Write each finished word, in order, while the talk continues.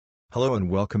Hello and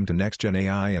welcome to Next Gen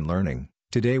AI and Learning.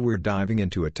 Today we're diving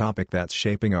into a topic that's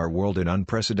shaping our world in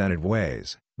unprecedented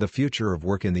ways, the future of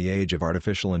work in the age of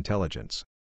artificial intelligence.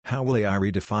 How will AI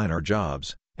redefine our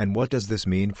jobs, and what does this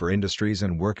mean for industries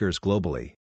and workers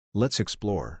globally? Let's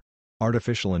explore.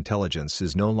 Artificial intelligence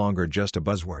is no longer just a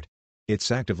buzzword. It's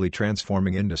actively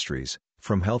transforming industries,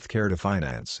 from healthcare to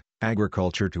finance,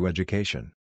 agriculture to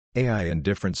education. AI in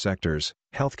different sectors,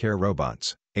 healthcare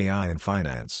robots, AI in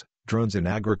finance, drones in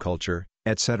agriculture,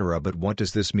 etc. But what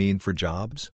does this mean for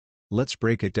jobs? Let's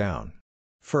break it down.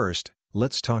 First,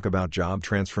 let's talk about job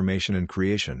transformation and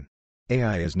creation.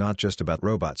 AI is not just about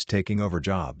robots taking over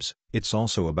jobs, it's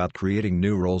also about creating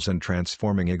new roles and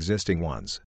transforming existing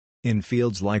ones. In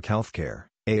fields like healthcare,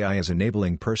 AI is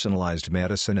enabling personalized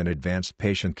medicine and advanced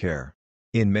patient care.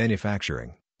 In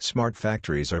manufacturing, smart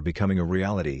factories are becoming a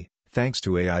reality, thanks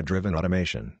to AI-driven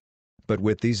automation. But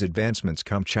with these advancements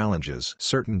come challenges.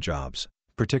 Certain jobs,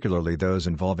 particularly those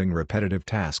involving repetitive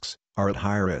tasks, are at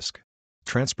high risk.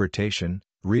 Transportation,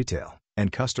 retail,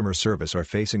 and customer service are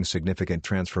facing significant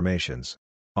transformations.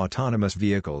 Autonomous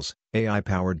vehicles,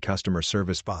 AI-powered customer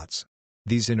service bots.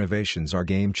 These innovations are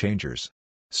game changers.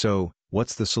 So,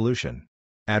 what's the solution?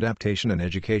 Adaptation and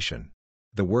education.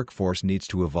 The workforce needs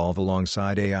to evolve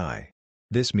alongside AI.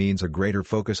 This means a greater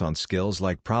focus on skills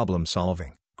like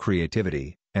problem-solving,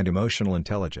 creativity, and emotional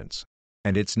intelligence.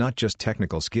 And it's not just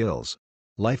technical skills.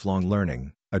 Lifelong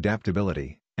learning,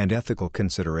 adaptability, and ethical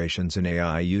considerations in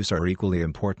AI use are equally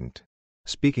important.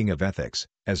 Speaking of ethics,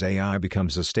 as AI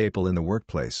becomes a staple in the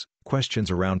workplace, questions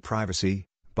around privacy,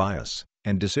 bias,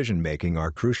 and decision-making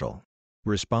are crucial.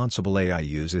 Responsible AI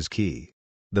use is key.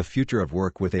 The future of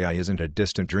work with AI isn't a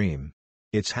distant dream.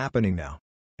 It's happening now.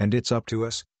 And it's up to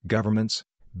us, governments,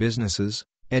 businesses,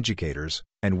 educators,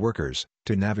 and workers,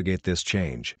 to navigate this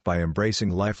change. By embracing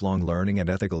lifelong learning and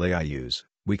ethical AI use,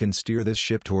 we can steer this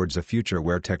ship towards a future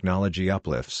where technology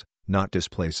uplifts, not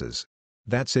displaces.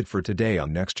 That's it for today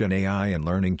on Next Gen AI and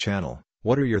Learning channel.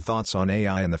 What are your thoughts on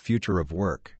AI and the future of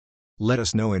work? Let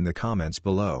us know in the comments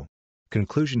below.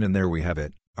 Conclusion: and there we have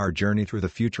it, our journey through the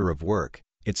future of work.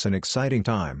 It's an exciting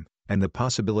time, and the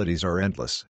possibilities are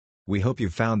endless. We hope you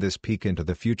found this peek into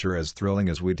the future as thrilling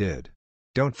as we did.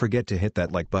 Don't forget to hit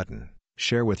that like button,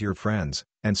 share with your friends,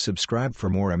 and subscribe for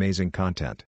more amazing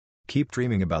content. Keep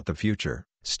dreaming about the future,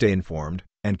 stay informed,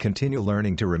 and continue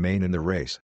learning to remain in the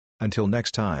race. Until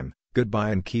next time,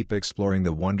 goodbye and keep exploring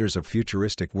the wonders of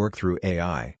futuristic work through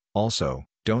AI. Also,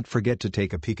 don't forget to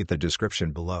take a peek at the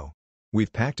description below.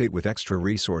 We've packed it with extra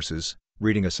resources,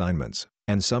 reading assignments,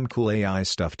 and some cool AI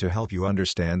stuff to help you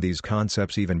understand these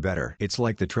concepts even better. It's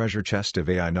like the treasure chest of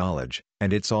AI knowledge,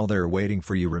 and it's all there waiting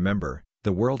for you. Remember,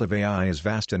 the world of AI is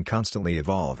vast and constantly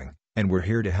evolving, and we're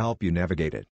here to help you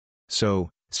navigate it.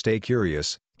 So, stay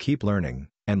curious, keep learning,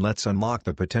 and let's unlock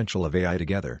the potential of AI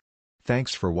together.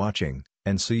 Thanks for watching,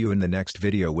 and see you in the next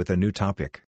video with a new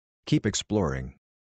topic. Keep exploring.